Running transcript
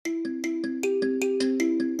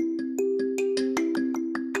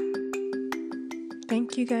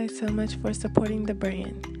Thank you guys so much for supporting the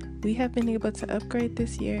brand. We have been able to upgrade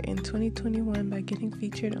this year in 2021 by getting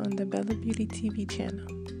featured on the Bella Beauty TV channel.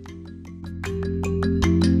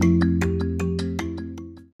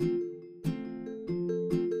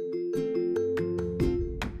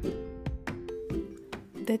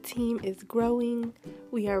 The team is growing,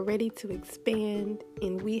 we are ready to expand,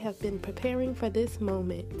 and we have been preparing for this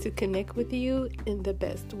moment to connect with you in the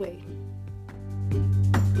best way.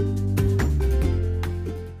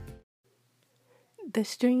 The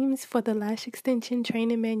streams for the Lash Extension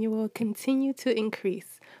Training Manual continue to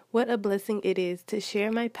increase. What a blessing it is to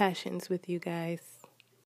share my passions with you guys.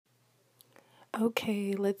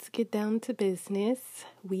 Okay, let's get down to business.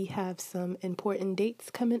 We have some important dates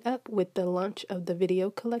coming up with the launch of the video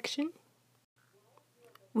collection.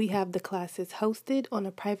 We have the classes hosted on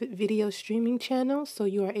a private video streaming channel so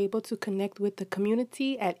you are able to connect with the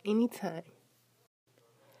community at any time.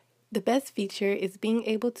 The best feature is being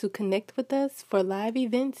able to connect with us for live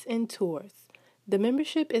events and tours. The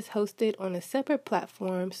membership is hosted on a separate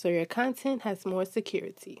platform so your content has more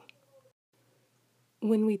security.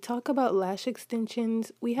 When we talk about lash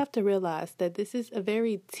extensions, we have to realize that this is a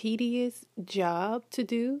very tedious job to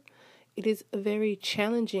do. It is very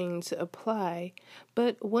challenging to apply,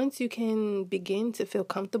 but once you can begin to feel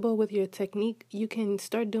comfortable with your technique, you can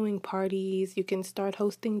start doing parties, you can start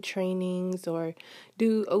hosting trainings, or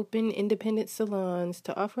do open independent salons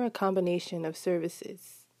to offer a combination of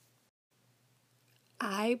services.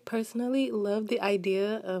 I personally love the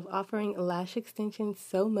idea of offering lash extensions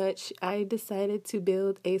so much, I decided to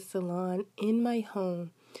build a salon in my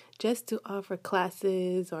home just to offer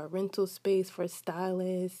classes or rental space for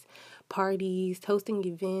stylists, parties, hosting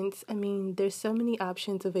events. There's so many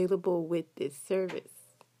options available with this service.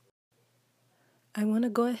 I want to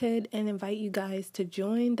go ahead and invite you guys to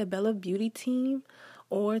join the Bella Beauty team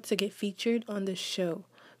or to get featured on the show,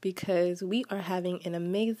 because we are having an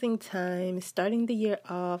amazing time starting the year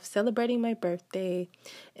off, celebrating my birthday,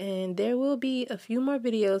 and there will be a few more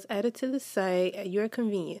videos added to the site at your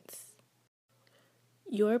convenience.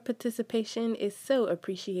 Your participation is so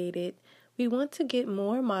appreciated. We want to get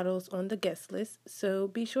more models on the guest list, so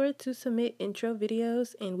be sure to submit intro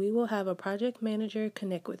videos and we will have a project manager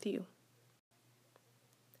connect with you.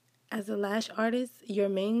 As a lash artist, your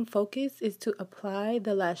main focus is to apply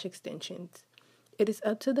the lash extensions. It is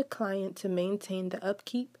up to the client to maintain the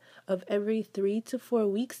upkeep of every 3 to 4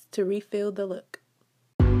 weeks to refill the look.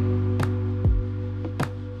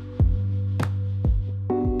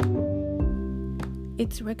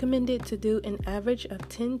 It's recommended to do an average of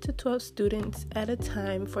 10 to 12 students at a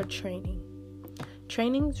time for training.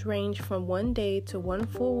 Trainings range from 1 day to 1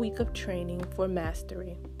 full week of training for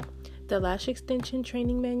mastery. The Lash Extension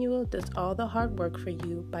Training Manual does all the hard work for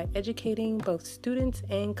you by educating both students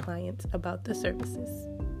and clients about the services.